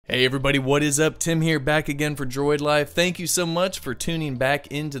Hey everybody, what is up? Tim here, back again for Droid Life. Thank you so much for tuning back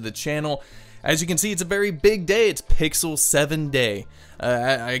into the channel. As you can see, it's a very big day. It's Pixel 7 day.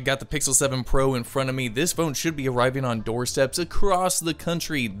 I got the Pixel 7 Pro in front of me. This phone should be arriving on doorsteps across the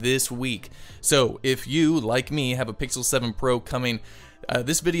country this week. So if you, like me, have a Pixel 7 Pro coming,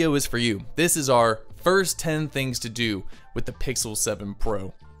 this video is for you. This is our first 10 things to do with the Pixel 7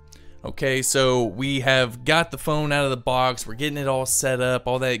 Pro. Okay, so we have got the phone out of the box, we're getting it all set up,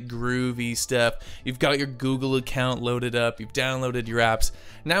 all that groovy stuff. You've got your Google account loaded up, you've downloaded your apps.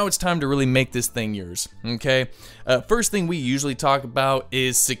 Now it's time to really make this thing yours, okay? First thing we usually talk about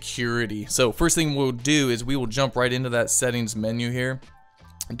is security. So first thing we'll do is we will jump right into that settings menu here.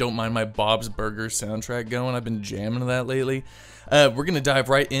 Don't mind my Bob's Burgers soundtrack going, I've been jamming to that lately. We're gonna dive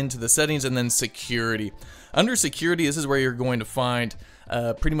right into the settings and then security. Under security, this is where you're going to find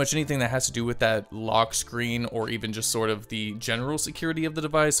pretty much anything that has to do with that lock screen or even just sort of the general security of the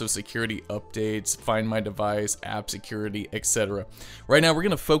device. So security updates, find my device, app security, etc. Right now we're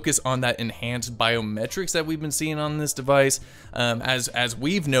going to focus on that enhanced biometrics that we've been seeing on this device. As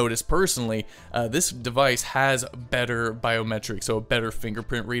we've noticed personally, this device has better biometrics, so a better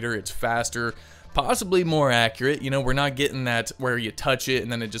fingerprint reader. It's faster, possibly more accurate. You know, we're not getting that where you touch it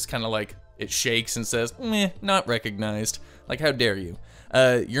and then it just kind of like it shakes and says, meh, not recognized. Like, how dare you?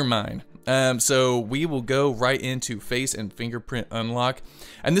 You're mine. So we will go right into face and fingerprint unlock.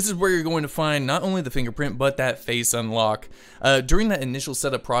 And this is where you're going to find not only the fingerprint, but that face unlock. During that initial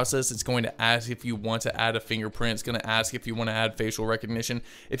setup process, it's going to ask if you want to add a fingerprint. It's going to ask if you want to add facial recognition.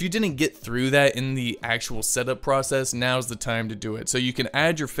 If you didn't get through that in the actual setup process, now's the time to do it. So you can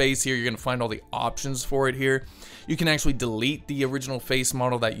add your face here. You're going to find all the options for it here. You can actually delete the original face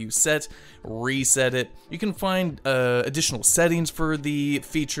model that you set, reset it. You can find additional settings for the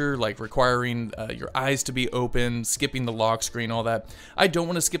feature, like requiring your eyes to be open, skipping the lock screen, all that. I don't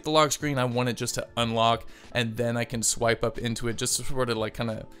want to skip the lock screen. I want it just to unlock, and then I can swipe up into it, just sort of like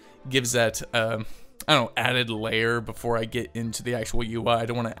kind of gives that, I don't know, added layer before I get into the actual UI. I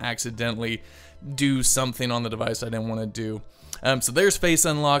don't want to accidentally do something on the device I didn't want to do. So there's face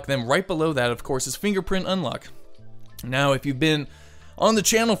unlock. Then right below that, of course, is fingerprint unlock. Now, if you've been on the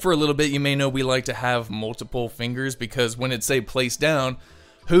channel for a little bit, you may know we like to have multiple fingers because when it's, say, placed down,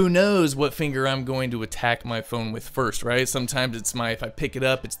 who knows what finger I'm going to attack my phone with first, right? Sometimes it's if I pick it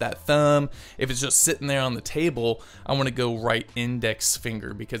up, it's that thumb. If it's just sitting there on the table, I want to go right index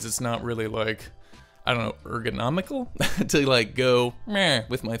finger because it's not really like, I don't know, ergonomical to like go meh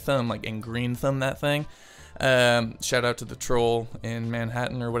with my thumb, like and green thumb that thing. Shout out to the troll in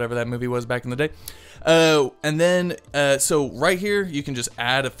Manhattan or whatever that movie was back in the day. And then, so right here, you can just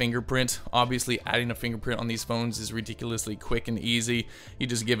add a fingerprint. Obviously, adding a fingerprint on these phones is ridiculously quick and easy. You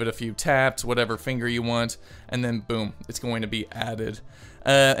just give it a few taps, whatever finger you want, and then boom, it's going to be added.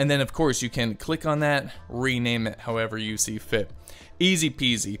 And then, of course, you can click on that, rename it however you see fit. Easy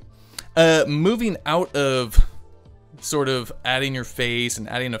peasy. Moving out of sort of adding your face and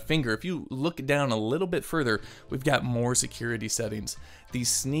adding a finger, if you look down a little bit further, we've got more security settings. These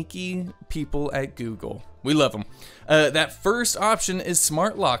sneaky people at Google, we love them. That first option is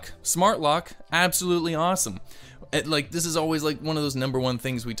smart lock. Smart lock, absolutely awesome. Like, this is always like one of those #1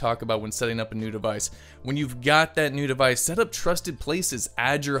 things we talk about when setting up a new device. When you've got that new device, set up trusted places,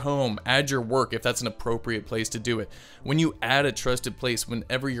 add your home, add your work if that's an appropriate place to do it. When you add a trusted place,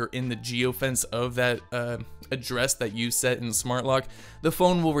 whenever you're in the geofence of that address that you set in Smart Lock, the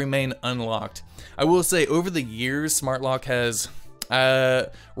phone will remain unlocked. I will say, over the years, Smart Lock has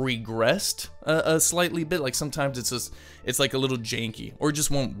regressed a slightly bit. Like sometimes it's like a little janky or it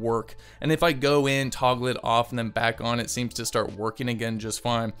just won't work, and if I go in, toggle it off and then back on, it seems to start working again just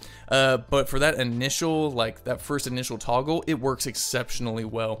fine. But for that initial, like that first initial toggle, it works exceptionally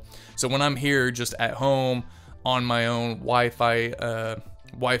well. So when I'm here just at home on my own Wi-Fi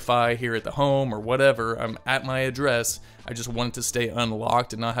here at the home or whatever, I'm at my address, I just want it to stay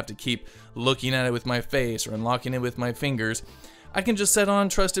unlocked and not have to keep looking at it with my face or unlocking it with my fingers. I can just set on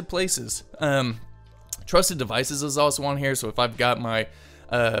trusted places. Trusted devices is also on here, so if I've got my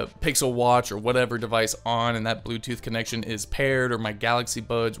Pixel Watch or whatever device on and that Bluetooth connection is paired, or my Galaxy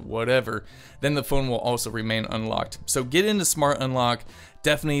Buds, whatever, then the phone will also remain unlocked. So get into Smart Unlock.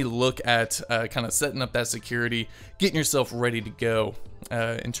 Definitely look at kind of setting up that security, getting yourself ready to go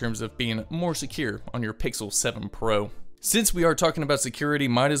in terms of being more secure on your Pixel 7 Pro. Since we are talking about security,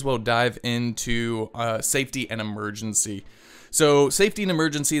 might as well dive into safety and emergency. So safety and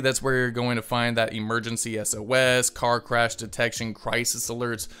emergency, that's where you're going to find that emergency SOS, car crash detection, crisis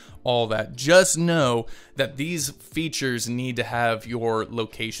alerts, all that. Just know that these features need to have your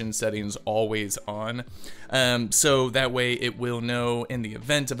location settings always on. So that way it will know in the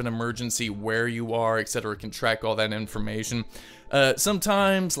event of an emergency where you are, etc. Can track all that information.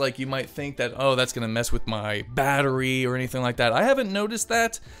 Sometimes, like, you might think that, oh, that's going to mess with my battery or anything like that. I haven't noticed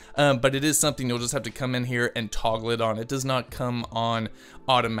that, but it is something you'll just have to come in here and toggle it on. It does not come on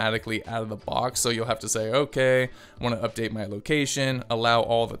automatically out of the box, so you'll have to say, okay, I want to update my location, allow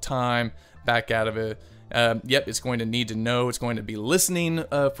all the time, back out of it. Yep, it's going to need to know. It's going to be listening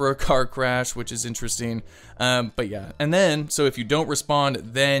for a car crash, which is interesting. But yeah, and then, so if you don't respond,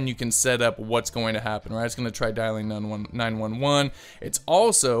 then you can set up what's going to happen, right? It's going to try dialing 911. It's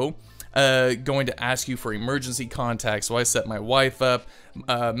also going to ask you for emergency contacts. So I set my wife up,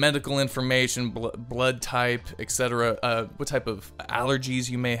 medical information, blood type, etc. What type of allergies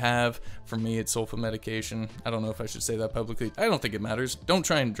you may have. For me, it's sulfa medication. I don't know if I should say that publicly. I don't think it matters. Don't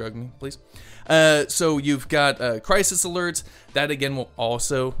try and drug me, please. So you've got crisis alerts. That again will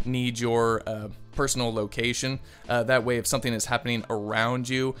also need your personal location. That way, if something is happening around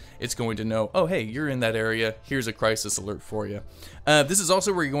you, it's going to know, oh, hey, you're in that area. Here's a crisis alert for you. This is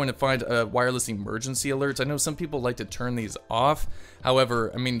also where you're going to find wireless emergency alerts. I know some people like to turn these off.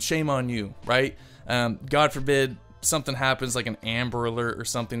 However, I mean, shame on you, right? God forbid something happens, like an Amber Alert or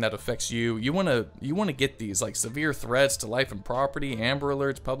something that affects you. You want to get these, like severe threats to life and property, Amber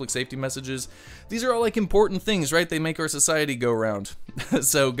Alerts, public safety messages. These are all like important things, right? They make our society go round.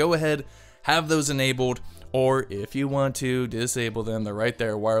 So go ahead, have those enabled, or if you want to disable them, they're right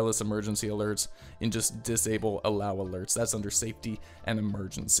there, wireless emergency alerts, and just disable allow alerts. That's under safety and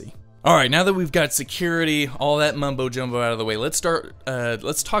emergency. All right, now that we've got security, all that mumbo jumbo out of the way, let's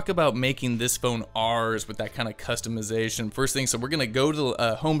talk about making this phone ours with that kind of customization. First thing, so we're gonna go to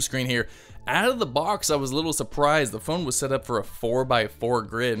the home screen here. Out of the box, I was a little surprised. The phone was set up for a 4x4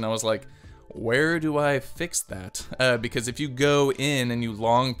 grid, and I was like, where do I fix that? Because if you go in and you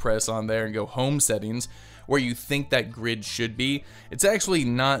long press on there and go home settings, where you think that grid should be, it's actually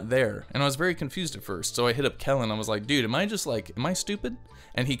not there. And I was very confused at first. So I hit up Kellen. I was like, dude, am I stupid?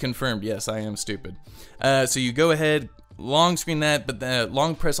 And he confirmed, yes, I am stupid. So you go ahead, long screen that, but then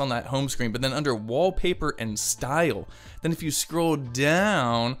long press on that home screen, but then under wallpaper and style, then if you scroll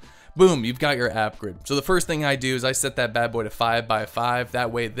down, boom, you've got your app grid. So the first thing I do is I set that bad boy to 5x5.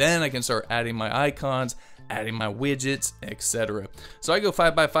 That way then I can start adding my icons, adding my widgets, etc. So I go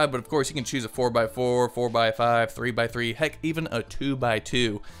 5x5, but of course you can choose a 4x4, 4x5, 3x3, heck, even a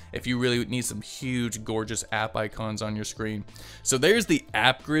 2x2 if you really need some huge, gorgeous app icons on your screen. So there's the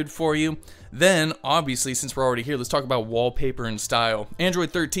app grid for you. Then, obviously, since we're already here, let's talk about wallpaper and style.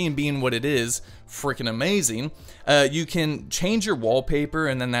 Android 13 being what it is, freaking amazing, you can change your wallpaper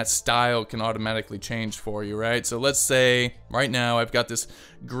and then that style can automatically change for you, right? So let's say right now I've got this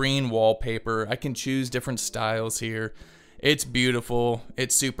green wallpaper. I can choose different styles here. It's beautiful,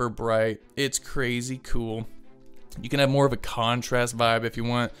 it's super bright, it's crazy cool. You can have more of a contrast vibe if you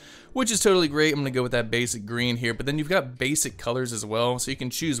want, which is totally great. I'm gonna go with that basic green here, but then you've got basic colors as well, so you can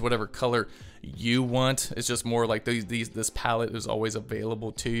choose whatever color you want. It's just more like this palette is always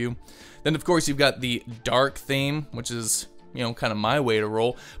available to you. Then of course you've got the dark theme, which is, you know, kind of my way to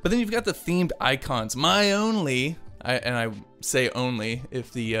roll. But then you've got the themed icons. My only, and I say only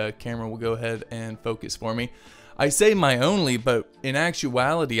if the camera will go ahead and focus for me. I say my only, but in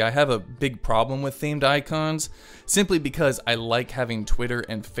actuality, I have a big problem with themed icons simply because I like having Twitter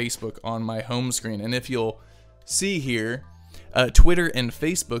and Facebook on my home screen. And if you'll see here, Twitter and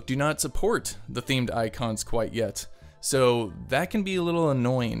Facebook do not support the themed icons quite yet. So that can be a little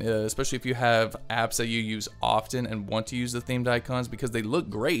annoying, especially if you have apps that you use often and want to use the themed icons because they look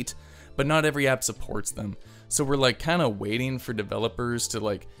great, but not every app supports them. So we're like kind of waiting for developers to,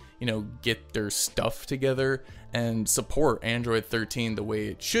 like, you know, get their stuff together and support Android 13 the way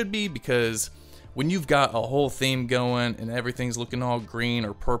it should be, because when you've got a whole theme going and everything's looking all green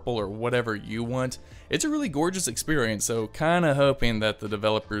or purple or whatever you want, it's a really gorgeous experience. So kind of hoping that the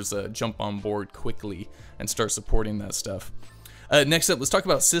developers jump on board quickly and start supporting that stuff. Next up, let's talk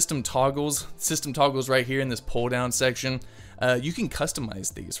about system toggles. System toggles right here in this pull down section. You can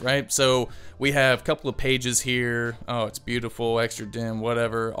customize these, right? So we have a couple of pages here. Oh, it's beautiful, extra dim,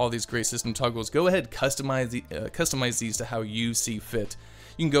 whatever. All these great system toggles. Go ahead, customize these to how you see fit.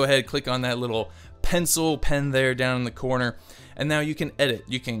 You can go ahead, click on that little pencil pen there down in the corner, and now you can edit.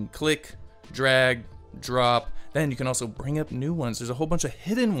 You can click, drag, drop. Then you can also bring up new ones. There's a whole bunch of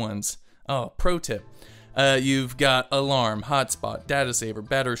hidden ones. Oh, pro tip. You've got alarm, hotspot, data saver,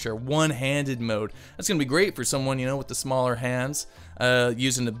 battery share, one-handed mode. That's going to be great for someone, you know, with the smaller hands,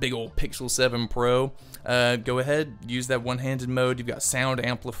 using the big old Pixel 7 Pro. Go ahead, use that one-handed mode. You've got sound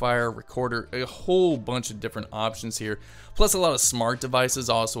amplifier, recorder, a whole bunch of different options here. Plus, a lot of smart devices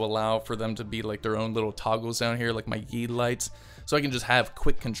also allow for them to be like their own little toggles down here, like my Yeet lights. So I can just have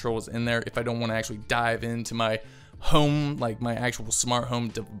quick controls in there if I don't want to actually dive into my home, like my actual smart home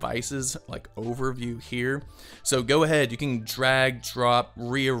devices, like overview here. So go ahead, you can drag, drop,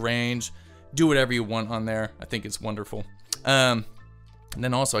 rearrange, do whatever you want on there. I think it's wonderful. And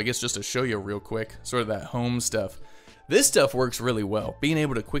then also, I guess just to show you real quick, sort of that home stuff. This stuff works really well. Being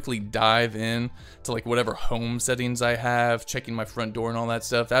able to quickly dive in to like whatever home settings I have, checking my front door and all that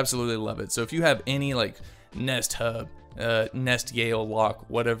stuff, absolutely love it. So if you have any like Nest Hub, Nest Yale lock,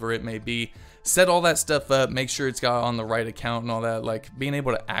 whatever it may be, set all that stuff up, make sure it's got on the right account and all that. Like being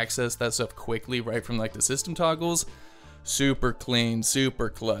able to access that stuff quickly right from like the system toggles, super clean, super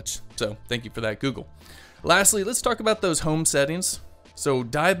clutch. So thank you for that, Google. Lastly, let's talk about those home settings. So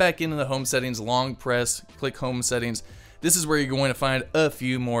dive back into the home settings, long press, click home settings. This is where you're going to find a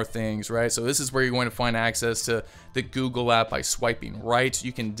few more things, right? So this is where you're going to find access to the Google app by swiping right.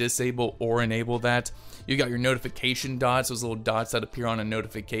 You can disable or enable that. You got your notification dots, those little dots that appear on a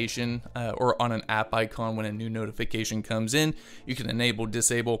notification or on an app icon when a new notification comes in. You can enable,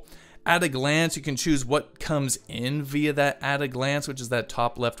 disable. At a glance, you can choose what comes in via that at a glance, which is that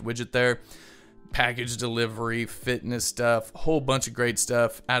top left widget there. Package delivery, fitness stuff, a whole bunch of great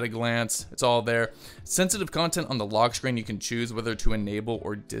stuff at a glance. It's all there. Sensitive content on the lock screen, you can choose whether to enable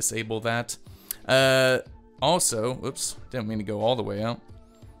or disable that. Also, oops, didn't mean to go all the way out.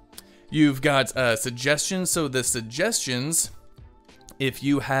 You've got suggestions. So the suggestions, if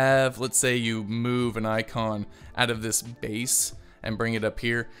you have, let's say you move an icon out of this base and bring it up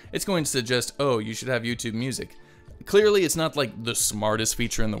here, it's going to suggest, oh, you should have YouTube Music. Clearly, it's not like the smartest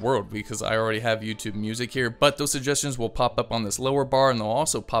feature in the world because I already have YouTube Music here, but those suggestions will pop up on this lower bar and they'll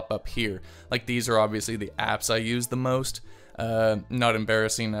also pop up here. Like these are obviously the apps I use the most. Not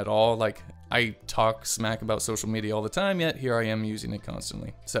embarrassing at all. Like I talk smack about social media all the time, yet here I am using it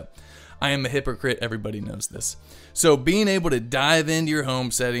constantly. So I am a hypocrite. Everybody knows this. So being able to dive into your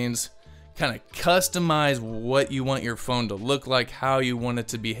home settings, kind of customize what you want your phone to look like, how you want it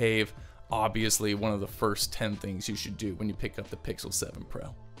to behave. Obviously, one of the first 10 things you should do when you pick up the Pixel 7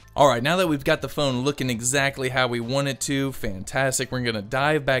 Pro. Alright, now that we've got the phone looking exactly how we want it to, fantastic, we're going to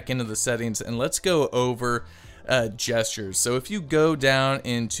dive back into the settings and let's go over gestures. So if you go down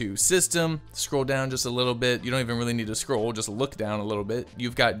into System, scroll down just a little bit, you don't even really need to scroll, just look down a little bit,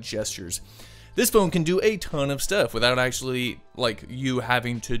 you've got gestures. This phone can do a ton of stuff without actually like you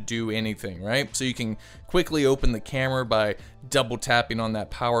having to do anything, right? So you can quickly open the camera by double tapping on that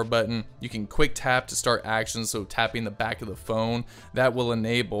power button. You can quick tap to start actions, so tapping the back of the phone. That will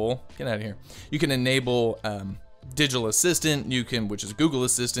enable, get out of here. You can enable digital assistant, you can, which is Google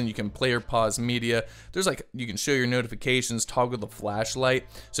Assistant, you can play or pause media. There's like, you can show your notifications, toggle the flashlight.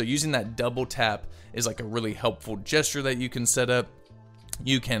 So using that double tap is like a really helpful gesture that you can set up.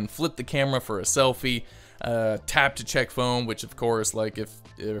 You can flip the camera for a selfie, tap to check phone, which of course, like if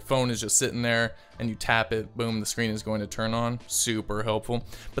your phone is just sitting there and you tap it, boom, the screen is going to turn on. Super helpful.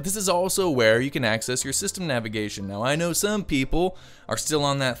 But this is also where you can access your system navigation. Now, I know some people are still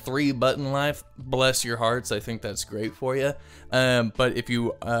on that 3-button life. Bless your hearts. I think that's great for you. But if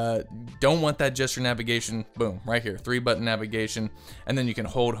you don't want that gesture navigation, boom, right here, 3-button navigation. And then you can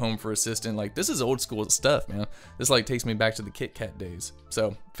hold home for assistant. Like, this is old school stuff, man. This like takes me back to the Kit Kat days.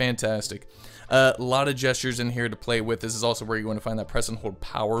 So fantastic. A lot of gestures in here to play with. This is also where you're going to find that press and hold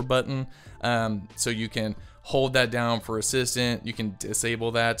power button. So you can hold that down for assistant, you can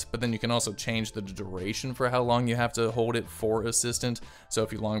disable that, but then you can also change the duration for how long you have to hold it for assistant. So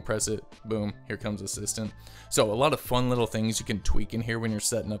if you long press it, boom, here comes assistant. So a lot of fun little things you can tweak in here when you're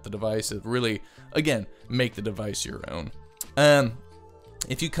setting up the device to really, again, make the device your own.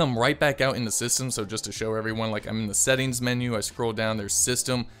 If you come right back out in the system, so just to show everyone, like I'm in the settings menu, I scroll down, there's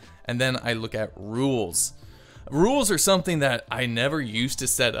system, and then I look at rules. Rules are something that I never used to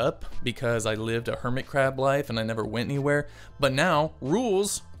set up because I lived a hermit crab life and I never went anywhere. But now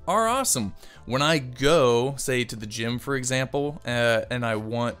rules are awesome. When I go, say to the gym, for example, and I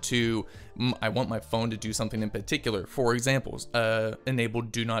want my phone to do something in particular. For example, enable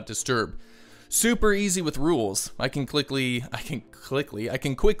do not disturb. Super easy with rules. I can quickly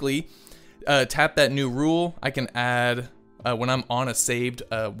tap that new rule. I can add. When I'm on a saved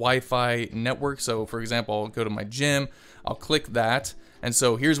Wi-Fi network, so for example, I'll go to my gym, I'll click that, and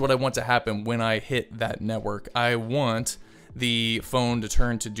so here's what I want to happen when I hit that network. I want the phone to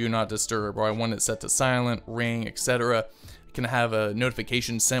turn to do not disturb, or I want it set to silent, ring, etc. Can have a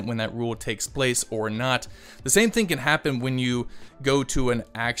notification sent when that rule takes place or not. The same thing can happen when you go to an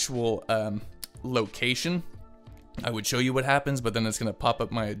actual location. I would show you what happens, but then it's going to pop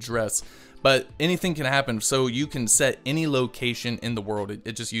up my address. But anything can happen, so you can set any location in the world.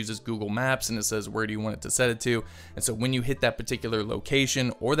 It just uses Google Maps, and it says where do you want it to set it to. And so when you hit that particular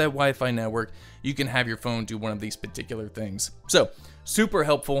location or that Wi-Fi network, you can have your phone do one of these particular things. So super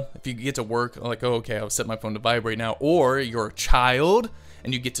helpful if you get to work, like, oh, okay, I'll set my phone to vibrate now. Or you're a child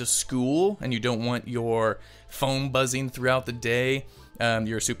and you get to school and you don't want your phone buzzing throughout the day.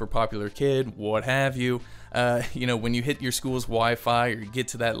 You're a super popular kid, what have you. You know, when you hit your school's Wi-Fi or you get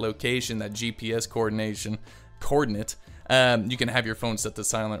to that location, that GPS coordinate, you can have your phone set to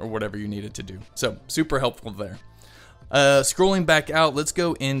silent or whatever you need it to do. So super helpful there. Scrolling back out, let's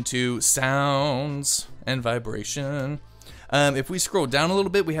go into sounds and vibration. If we scroll down a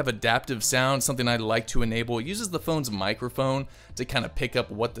little bit, we have adaptive sound, something I'd like to enable. It uses the phone's microphone to kind of pick up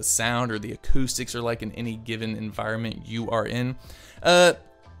what the sound or the acoustics are like in any given environment you are in.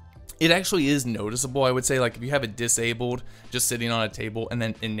 It actually is noticeable, I would say. Like if you have it disabled, just sitting on a table, and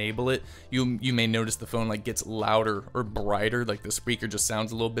then enable it, you may notice the phone like gets louder or brighter, like the speaker just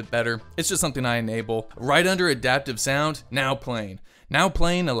sounds a little bit better. It's just something I enable. Right under adaptive sound, now playing. Now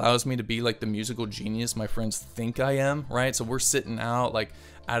playing allows me to be like the musical genius my friends think I am, right? So we're sitting out like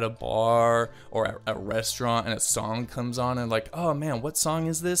at a bar or at a restaurant and a song comes on and like, oh man, what song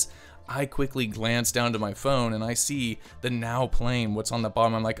is this? I quickly glance down to my phone and I see the now playing what's on the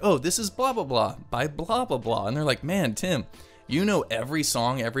bottom. I'm like, oh, this is blah, blah, blah by blah, blah, blah. And they're like, man, Tim, you know every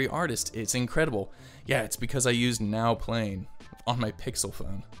song, every artist. It's incredible. Yeah, it's because I use now playing on my Pixel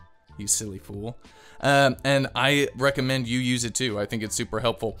phone. You silly fool. And I recommend you use it too. I think it's super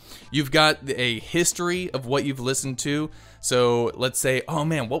helpful. You've got a history of what you've listened to. So let's say, oh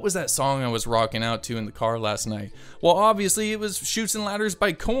man, what was that song I was rocking out to in the car last night? Well, obviously it was Chutes and Ladders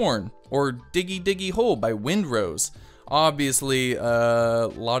by Korn or Diggy Diggy Hole by Windrose. Obviously, a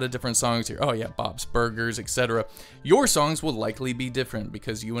lot of different songs here. Oh yeah, Bob's Burgers, etc. Your songs will likely be different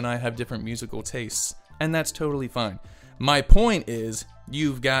because you and I have different musical tastes, and that's totally fine. My point is,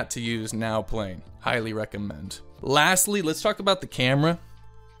 you've got to use now playing. Highly recommend. Lastly, let's talk about the camera.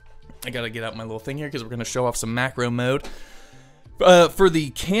 I gotta get out my little thing here because we're gonna show off some macro mode. For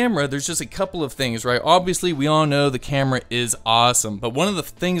the camera, there's just a couple of things, right? Obviously, we all know the camera is awesome, but one of the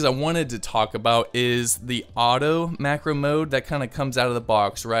things I wanted to talk about is the auto macro mode that kind of comes out of the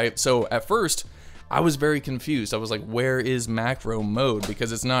box, right? So at first, I was very confused. I was like, where is macro mode?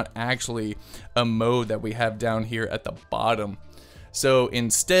 Because it's not actually a mode that we have down here at the bottom. So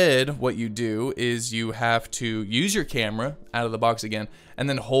instead, what you do is you have to use your camera out of the box again, and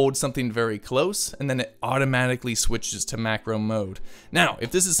then hold something very close, and then it automatically switches to macro mode. Now, if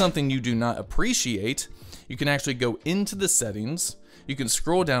this is something you do not appreciate, you can actually go into the settings, you can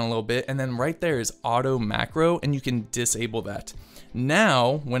scroll down a little bit, and then right there is auto macro, and you can disable that.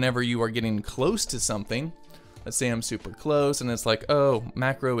 Now, whenever you are getting close to something, let's say I'm super close, and it's like, oh,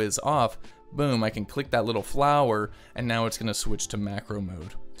 macro is off, boom, I can click that little flower, and now it's gonna switch to macro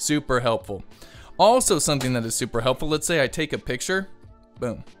mode. Super helpful. Also something that is super helpful, let's say I take a picture,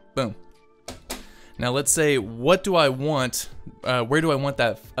 boom, boom. Now let's say, what do I want, where do I want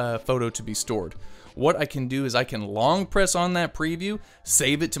that photo to be stored? What I can do is I can long press on that preview,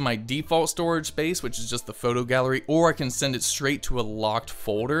 save it to my default storage space, which is just the photo gallery, or I can send it straight to a locked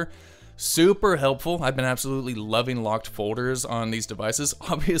folder. Super helpful. I've been absolutely loving locked folders on these devices.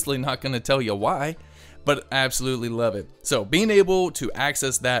 Obviously not going to tell you why, but absolutely love it. So being able to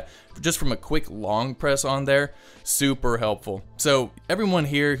access that just from a quick long press on there, super helpful. So everyone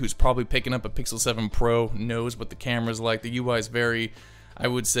here who's probably picking up a Pixel 7 Pro knows what the camera's like. The UI is very, I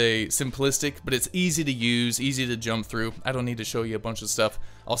would say, simplistic, but it's easy to use, easy to jump through. I don't need to show you a bunch of stuff.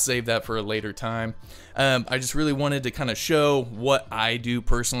 I'll save that for a later time. I just really wanted to kind of show what I do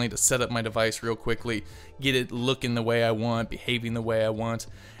personally to set up my device real quickly, get it looking the way I want, behaving the way I want,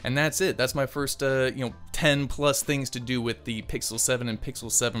 and that's it. That's my first 10 plus things to do with the Pixel 7 and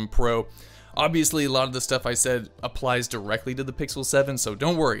Pixel 7 Pro. Obviously, a lot of the stuff I said applies directly to the Pixel 7, so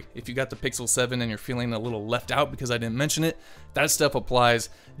don't worry. If you got the Pixel 7 and you're feeling a little left out because I didn't mention it, that stuff applies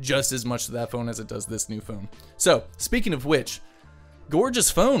just as much to that phone as it does this new phone. So, speaking of which, gorgeous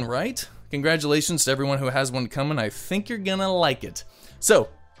phone, right? Congratulations to everyone who has one coming. I think you're gonna like it. So,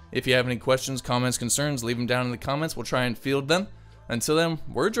 if you have any questions, comments, concerns, leave them down in the comments. We'll try and field them. Until then,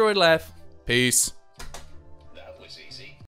 we're Droid Life. Peace.